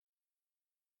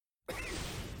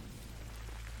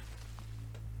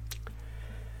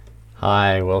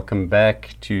Hi, welcome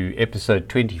back to episode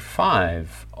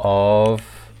 25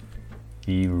 of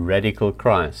The Radical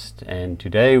Christ. And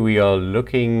today we are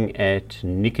looking at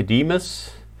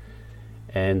Nicodemus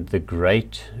and the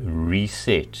Great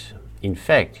Reset. In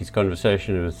fact, his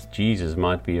conversation with Jesus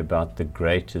might be about the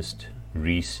greatest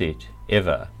reset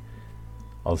ever.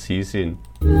 I'll see you soon.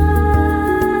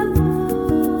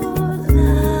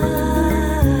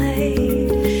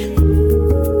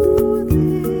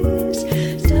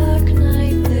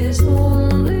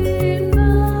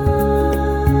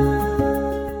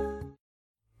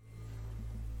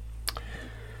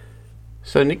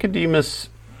 So Nicodemus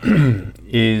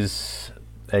is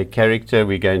a character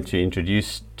we're going to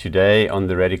introduce today on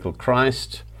the Radical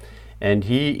Christ, and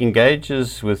he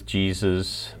engages with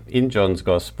Jesus in John's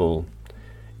Gospel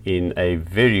in a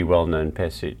very well-known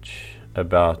passage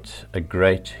about a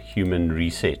great human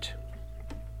reset.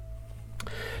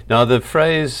 Now the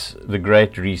phrase the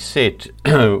Great Reset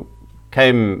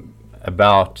came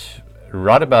about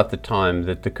right about the time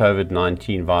that the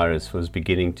COVID-19 virus was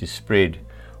beginning to spread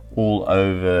all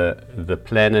over the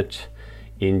planet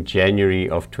in January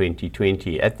of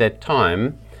 2020. At that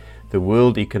time, the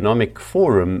World Economic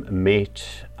Forum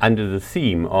met under the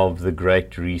theme of the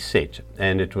Great Reset,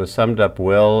 and it was summed up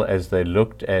well as they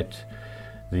looked at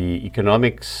the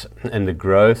economics and the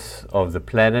growth of the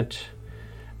planet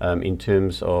in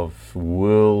terms of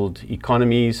world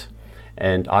economies.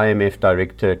 And IMF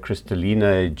Director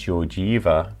Kristalina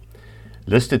Georgieva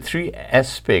listed three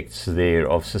aspects there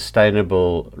of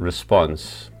sustainable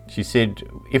response. She said,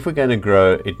 if we're going to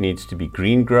grow, it needs to be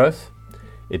green growth,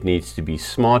 it needs to be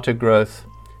smarter growth,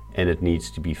 and it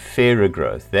needs to be fairer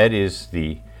growth. That is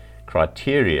the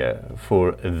criteria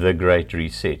for the Great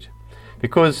Reset.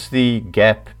 Because the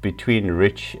gap between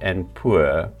rich and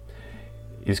poor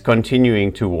is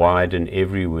continuing to widen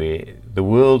everywhere, the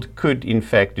world could in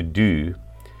fact do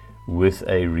with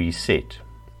a reset.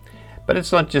 But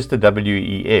it's not just the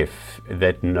WEF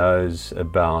that knows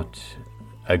about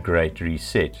a great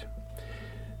reset.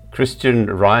 Christian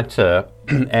writer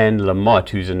Anne Lamott,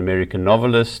 who's an American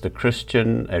novelist, a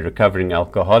Christian, a recovering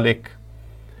alcoholic,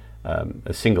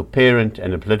 a single parent,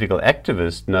 and a political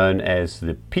activist known as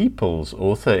the People's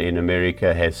Author in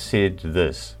America, has said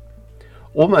this: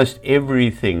 almost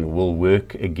everything will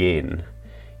work again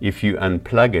if you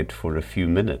unplug it for a few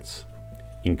minutes,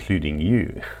 including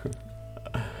you.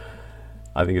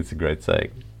 I think it's a great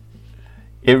saying.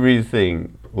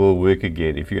 Everything will work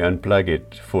again if you unplug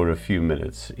it for a few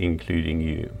minutes, including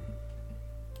you.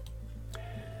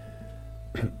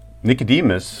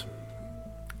 Nicodemus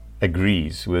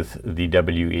agrees with the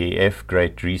WEF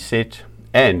Great Reset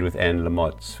and with Anne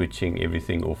Lamott switching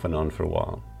everything off and on for a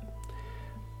while.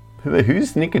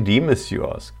 Who's Nicodemus, you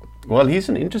ask? Well, he's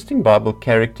an interesting Bible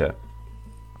character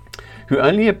who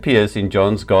only appears in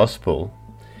John's Gospel,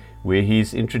 where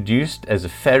he's introduced as a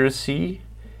Pharisee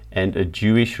and a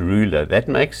Jewish ruler. That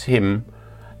makes him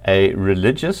a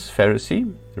religious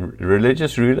Pharisee,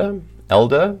 religious ruler,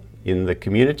 elder in the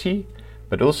community,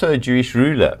 but also a Jewish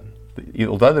ruler.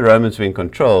 Although the Romans were in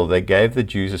control, they gave the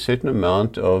Jews a certain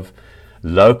amount of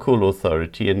local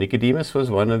authority, and Nicodemus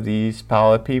was one of these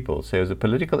power people. So he was a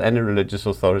political and a religious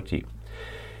authority.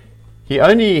 He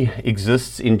only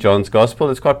exists in John's Gospel.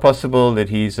 It's quite possible that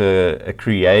he's a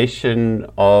creation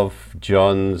of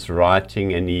John's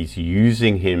writing, and he's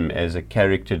using him as a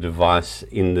character device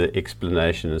in the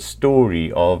explanation and story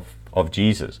of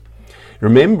Jesus.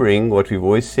 Remembering what we've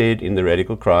always said in the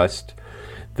Radical Christ,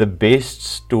 the best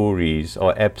stories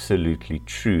are absolutely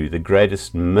true. The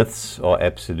greatest myths are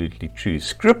absolutely true.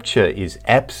 Scripture is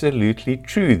absolutely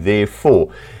true,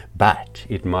 therefore. But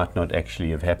it might not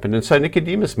actually have happened. And so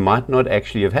Nicodemus might not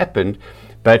actually have happened,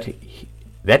 but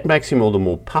that makes him all the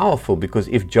more powerful, because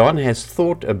if John has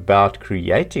thought about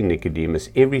creating Nicodemus,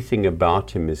 everything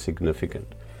about him is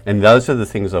significant. And those are the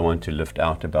things I want to lift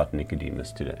out about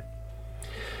Nicodemus today.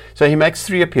 So he makes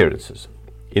three appearances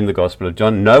in the Gospel of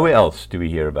John. Nowhere else do we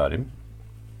hear about him.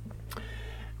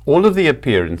 All of the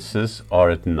appearances are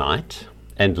at night,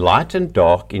 and light and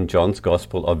dark in John's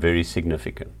Gospel are very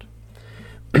significant,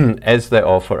 as they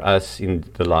are for us in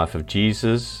the life of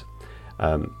Jesus,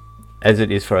 as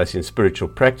it is for us in spiritual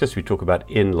practice. We talk about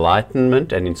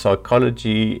enlightenment, and in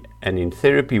psychology and in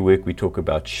therapy work we talk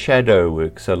about shadow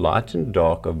work. So light and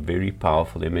dark are very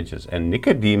powerful images, and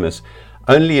Nicodemus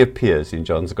only appears in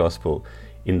John's Gospel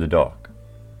in the dark.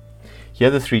 Here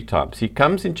are the three times. He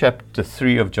comes in chapter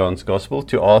 3 of John's Gospel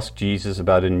to ask Jesus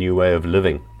about a new way of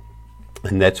living,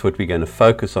 and that's what we're going to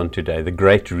focus on today, the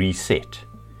Great Reset.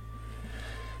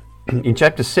 In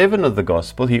chapter 7 of the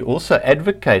Gospel, he also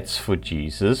advocates for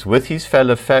Jesus with his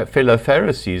fellow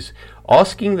Pharisees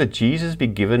asking that Jesus be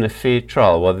given a fair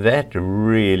trial. Well, that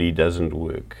really doesn't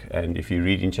work. And if you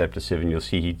read in chapter 7, you'll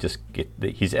see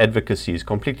his advocacy is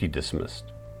completely dismissed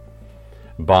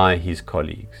by his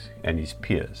colleagues and his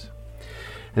peers.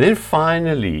 And then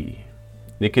finally,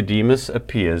 Nicodemus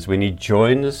appears when he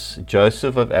joins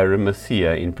Joseph of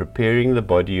Arimathea in preparing the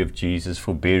body of Jesus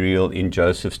for burial in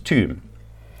Joseph's tomb.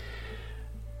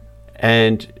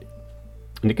 And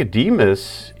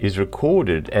Nicodemus is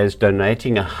recorded as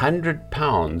donating 100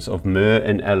 pounds of myrrh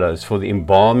and aloes for the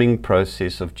embalming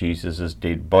process of Jesus'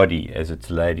 dead body as it's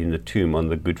laid in the tomb on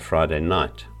the Good Friday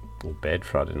night, or Bad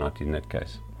Friday night in that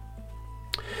case.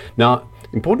 Now,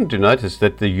 important to notice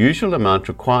that the usual amount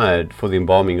required for the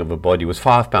embalming of a body was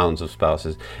 5 pounds of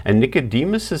spices, and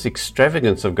Nicodemus's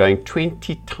extravagance of going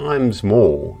 20 times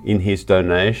more in his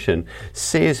donation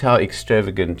says how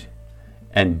extravagant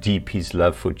and deep his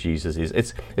love for Jesus is.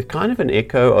 It's kind of an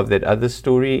echo of that other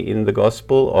story in the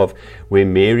gospel of where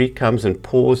Mary comes and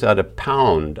pours out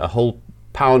a whole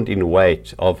pound in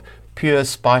weight of pure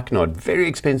spikenard, very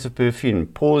expensive perfume,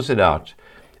 pours it out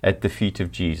at the feet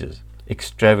of Jesus.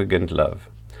 Extravagant love.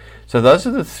 So those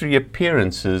are the three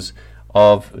appearances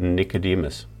of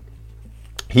Nicodemus.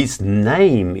 His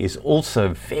name is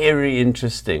also very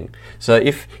interesting. So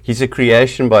if he's a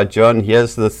creation by John,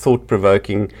 here's the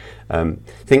thought-provoking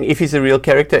thing. If he's a real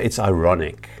character, it's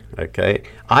ironic. Okay.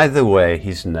 Either way,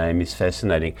 his name is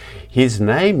fascinating. His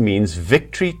name means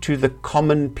victory to the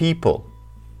common people.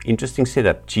 Interesting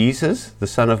setup. Jesus, the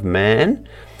Son of Man,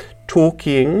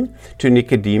 talking to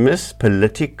Nicodemus,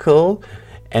 political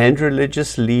and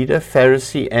religious leader,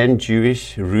 Pharisee and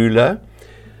Jewish ruler,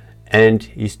 and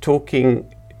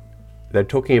they're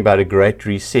talking about a great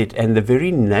reset, and the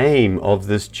very name of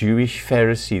this Jewish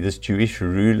Pharisee, this Jewish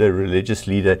ruler, religious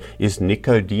leader, is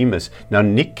Nicodemus. Now,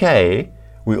 Nike,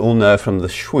 we all know from the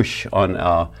swoosh on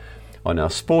our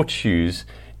sports shoes,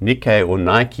 Nike or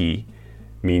Nike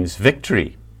means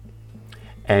victory,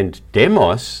 and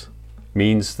demos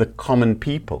means the common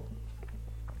people,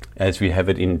 as we have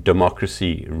it in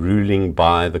democracy, ruling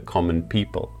by the common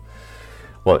people.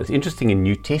 Well, it's interesting in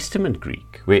New Testament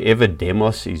Greek, wherever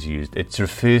demos is used, it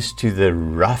refers to the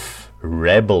rough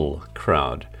rebel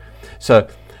crowd. So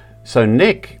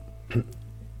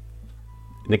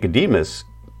Nicodemus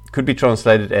could be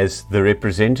translated as the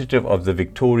representative of the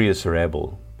victorious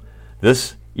rebel.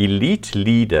 This elite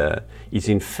leader is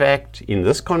in fact, in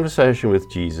this conversation with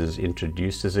Jesus,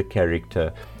 introduced as a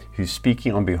character who's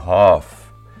speaking on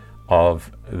behalf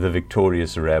of the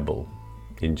victorious rebel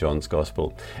in John's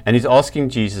Gospel. And he's asking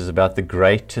Jesus about the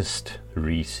greatest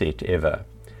reset ever,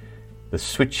 the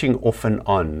switching off and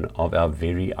on of our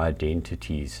very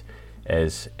identities,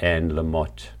 as Anne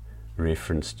Lamott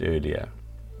referenced earlier.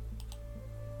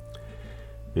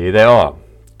 There they are,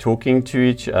 talking to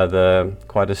each other,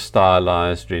 quite a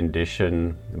stylized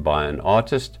rendition by an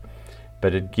artist,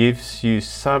 but it gives you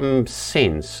some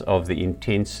sense of the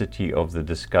intensity of the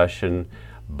discussion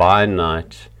by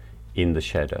night in the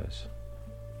shadows.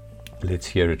 Let's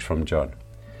hear it from John.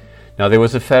 Now there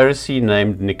was a Pharisee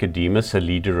named Nicodemus, a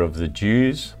leader of the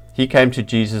Jews. He came to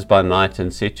Jesus by night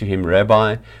and said to him,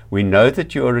 "Rabbi, we know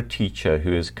that you are a teacher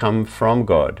who has come from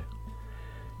God.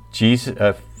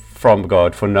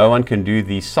 For no one can do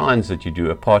these signs that you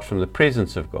do apart from the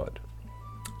presence of God."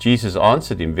 Jesus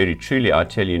answered him, "Very truly, I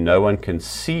tell you, no one can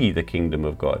see the kingdom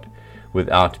of God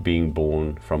without being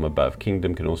born from above."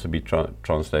 Kingdom can also be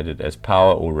translated as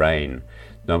power or reign.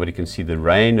 Nobody can see the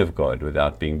reign of God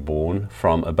without being born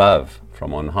from above,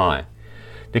 from on high.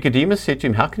 Nicodemus said to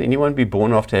him, "How can anyone be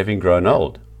born after having grown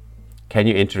old? Can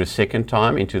you enter a second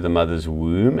time into the mother's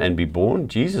womb and be born?"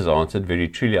 Jesus answered, "Very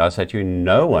truly, I say to you,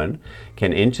 no one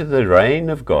can enter the reign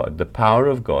of God, the power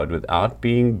of God, without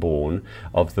being born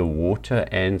of the water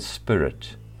and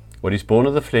Spirit. What is born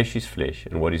of the flesh is flesh,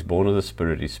 and what is born of the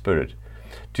Spirit is spirit.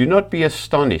 Do not be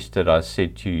astonished that I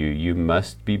said to you, you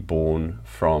must be born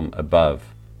from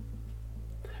above.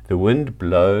 The wind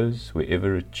blows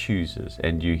wherever it chooses,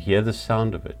 and you hear the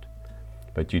sound of it,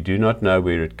 but you do not know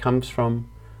where it comes from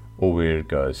or where it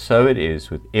goes. So it is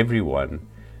with everyone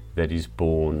that is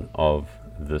born of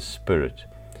the Spirit."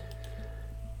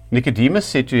 Nicodemus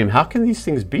said to him, "How can these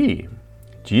things be?"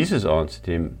 Jesus answered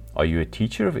him, "Are you a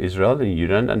teacher of Israel and you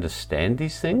don't understand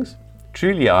these things?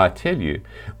 Truly I tell you,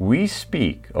 we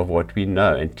speak of what we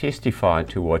know and testify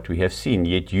to what we have seen,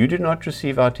 yet you do not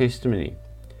receive our testimony.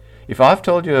 If I've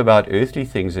told you about earthly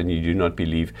things and you do not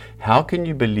believe, how can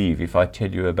you believe if I tell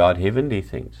you about heavenly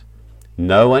things?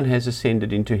 No one has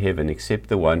ascended into heaven except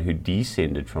the one who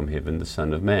descended from heaven, the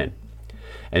Son of Man.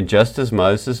 And just as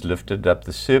Moses lifted up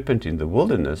the serpent in the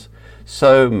wilderness,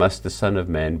 so must the Son of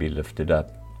Man be lifted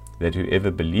up, that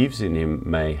whoever believes in him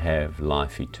may have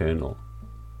life eternal.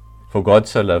 For God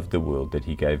so loved the world that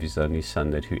he gave his only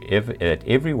Son, that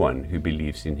everyone who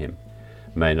believes in him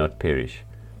may not perish,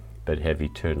 but have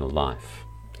eternal life.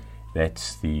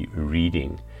 That's the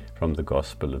reading from the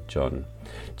Gospel of John.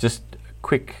 Just a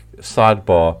quick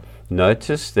sidebar.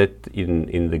 Notice that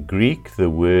in the Greek, the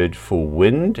word for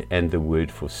wind and the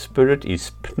word for spirit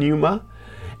is pneuma,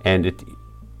 and it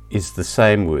is the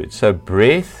same word. So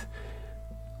breath,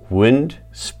 wind,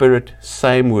 spirit,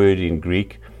 same word in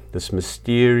Greek, this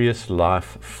mysterious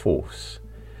life force.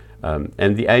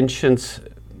 And the ancients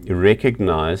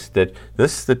recognized that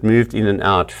this that moved in and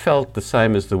out felt the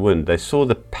same as the wind. They saw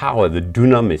the power, the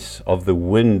dunamis of the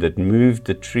wind that moved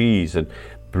the trees and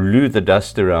blew the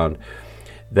dust around.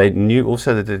 They knew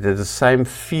also that there's the same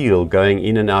feel going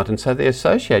in and out, and so they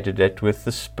associated that with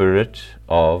the spirit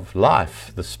of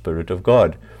life, the Spirit of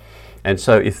God. And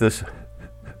so if this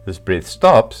breath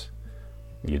stops,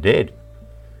 you're dead.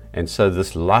 And so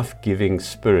this life-giving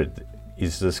spirit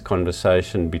is this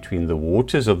conversation between the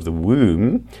waters of the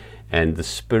womb and the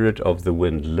spirit of the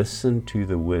wind. Listen to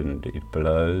the wind. It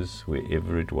blows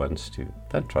wherever it wants to.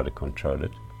 Don't try to control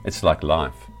it. It's like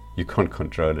life. You can't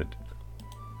control it.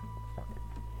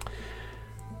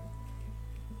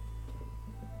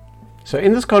 So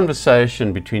in this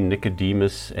conversation between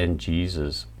Nicodemus and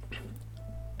Jesus,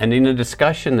 and in a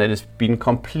discussion that has been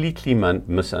completely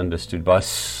misunderstood by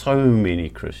so many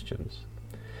Christians,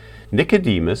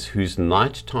 Nicodemus, whose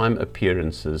nighttime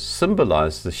appearances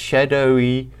symbolize the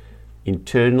shadowy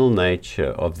internal nature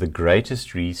of the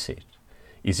greatest reset,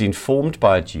 is informed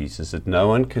by Jesus that no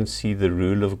one can see the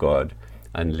rule of God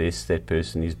unless that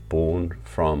person is born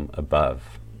from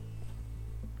above.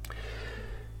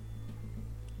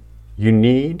 You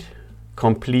need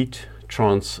complete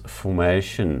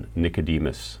transformation,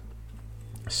 Nicodemus,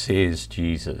 says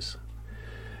Jesus.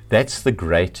 That's the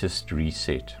greatest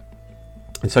reset.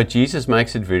 And so Jesus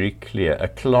makes it very clear, a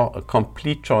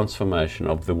complete transformation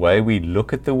of the way we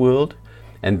look at the world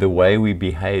and the way we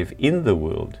behave in the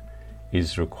world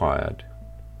is required.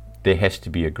 There has to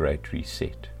be a great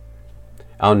reset.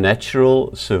 Our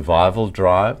natural survival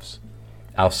drives,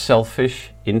 our selfish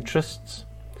interests,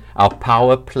 our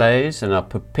power plays and our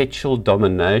perpetual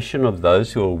domination of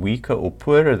those who are weaker or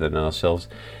poorer than ourselves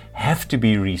have to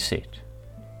be reset,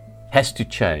 has to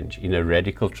change in a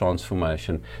radical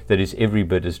transformation that is every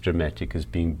bit as dramatic as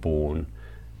being born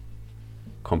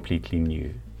completely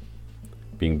new,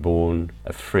 being born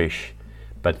afresh,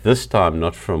 but this time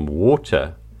not from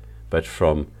water, but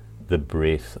from the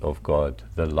breath of God,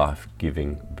 the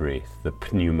life-giving breath, the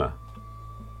pneuma.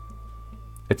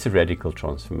 It's a radical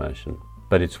transformation.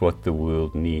 But it's what the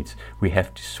world needs. We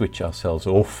have to switch ourselves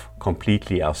off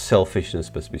completely. Our selfishness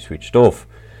must be switched off,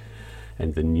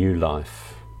 and the new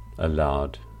life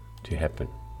allowed to happen.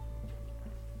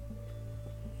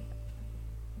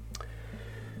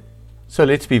 So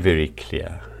let's be very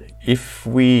clear. If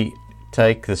we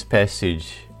take this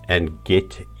passage and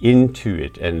get into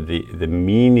it and the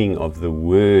meaning of the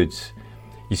words,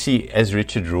 you see, as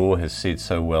Richard Rohr has said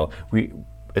so well,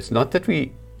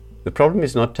 the problem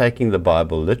is not taking the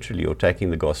Bible literally or taking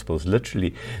the Gospels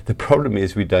literally. The problem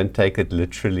is we don't take it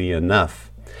literally enough.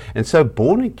 And so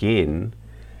born again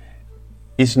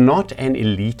is not an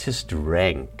elitist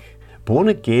rank. Born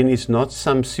again is not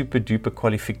some super duper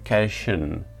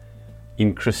qualification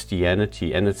in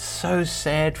Christianity. And it's so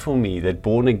sad for me that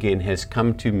born again has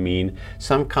come to mean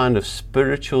some kind of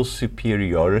spiritual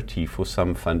superiority for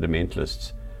some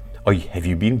fundamentalists. Have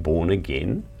you been born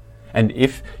again? And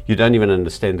if you don't even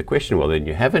understand the question, well, then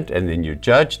you haven't, and then you're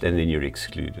judged, and then you're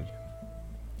excluded.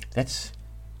 That's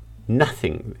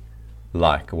nothing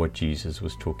like what Jesus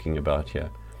was talking about here.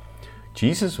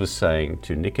 Jesus was saying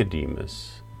to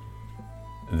Nicodemus,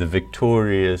 the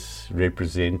victorious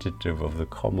representative of the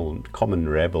common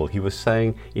rabble, he was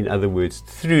saying, in other words,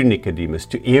 through Nicodemus,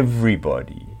 to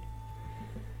everybody,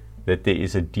 that there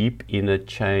is a deep inner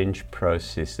change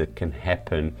process that can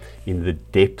happen in the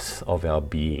depths of our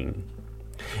being.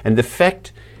 And the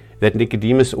fact that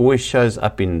Nicodemus always shows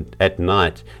up at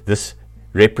night, this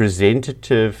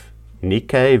representative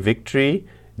Nike, victory,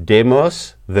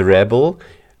 demos, the rabble,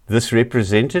 this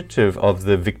representative of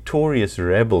the victorious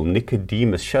rabble,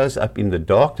 Nicodemus, shows up in the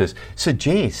darkness,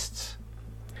 suggests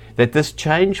that this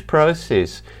change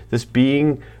process, this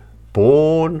being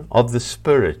born of the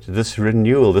Spirit, this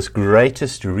renewal, this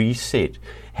greatest reset,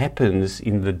 happens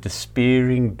in the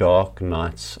despairing dark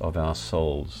nights of our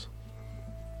souls.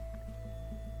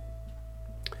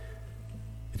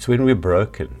 It's when we're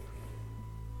broken.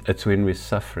 It's when we're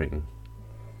suffering.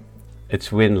 It's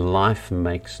when life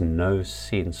makes no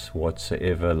sense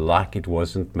whatsoever, like it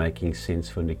wasn't making sense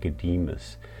for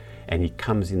Nicodemus. And he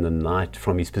comes in the night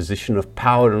from his position of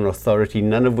power and authority,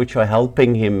 none of which are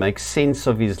helping him make sense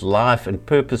of his life and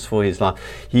purpose for his life.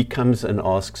 He comes and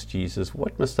asks Jesus,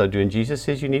 what must I do? And Jesus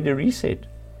says, you need a reset.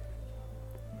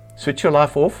 Switch your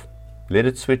life off, let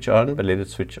it switch on, but let it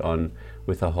switch on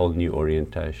with a whole new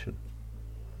orientation.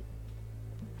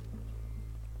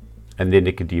 And then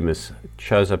Nicodemus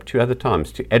shows up 2 other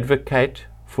times to advocate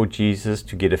for Jesus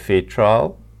to get a fair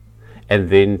trial, and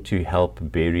then to help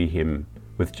bury him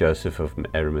with Joseph of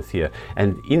Arimathea.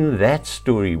 And in that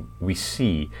story, we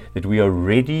see that we are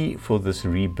ready for this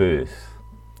rebirth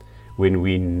when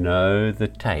we know the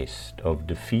taste of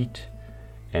defeat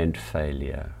and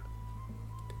failure,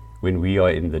 when we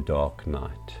are in the dark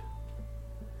night.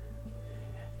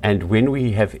 And when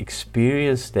we have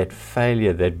experienced that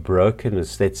failure, that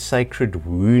brokenness, that sacred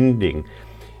wounding,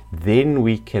 then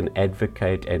we can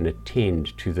advocate and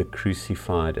attend to the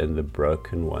crucified and the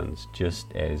broken ones,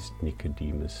 just as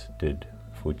Nicodemus did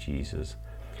for Jesus.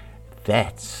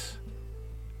 That's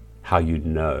how you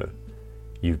know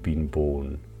you've been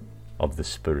born of the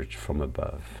Spirit from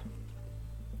above.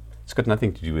 It's got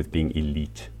nothing to do with being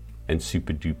elite and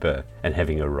super duper and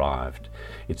having arrived.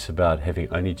 It's about having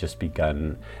only just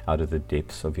begun out of the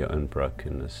depths of your own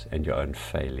brokenness and your own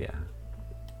failure.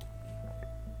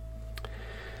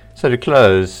 So to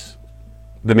close,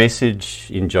 the message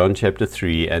in John chapter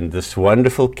 3 and this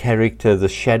wonderful character, the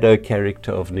shadow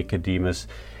character of Nicodemus,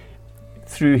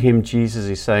 through him Jesus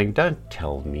is saying, don't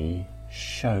tell me,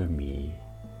 show me.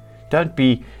 Don't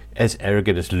be as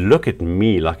arrogant as look at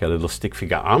me like a little stick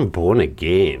figure, I'm born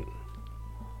again.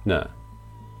 No,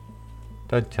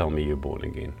 don't tell me you're born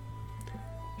again.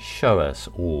 Show us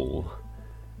all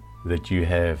that you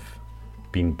have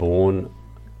been born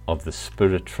of the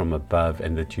Spirit from above,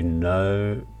 and that you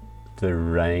know the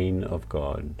reign of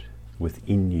God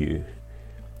within you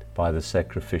by the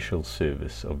sacrificial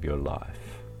service of your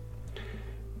life.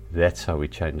 That's how we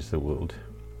change the world,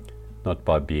 not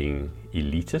by being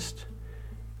elitist,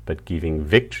 but giving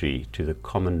victory to the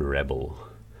common rabble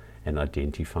and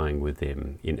identifying with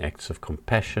them in acts of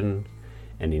compassion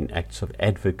and in acts of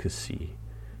advocacy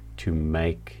to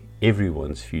make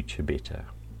everyone's future better.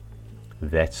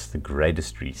 That's the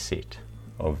greatest reset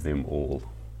of them all.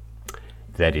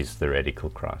 That is the radical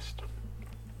Christ.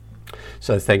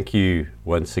 So thank you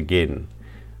once again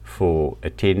for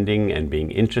attending and being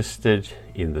interested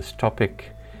in this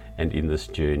topic and in this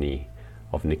journey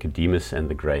of Nicodemus and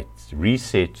the great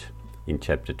reset in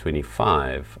chapter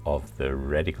 25 of the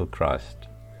Radical Christ.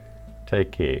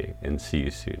 Take care and see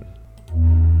you soon.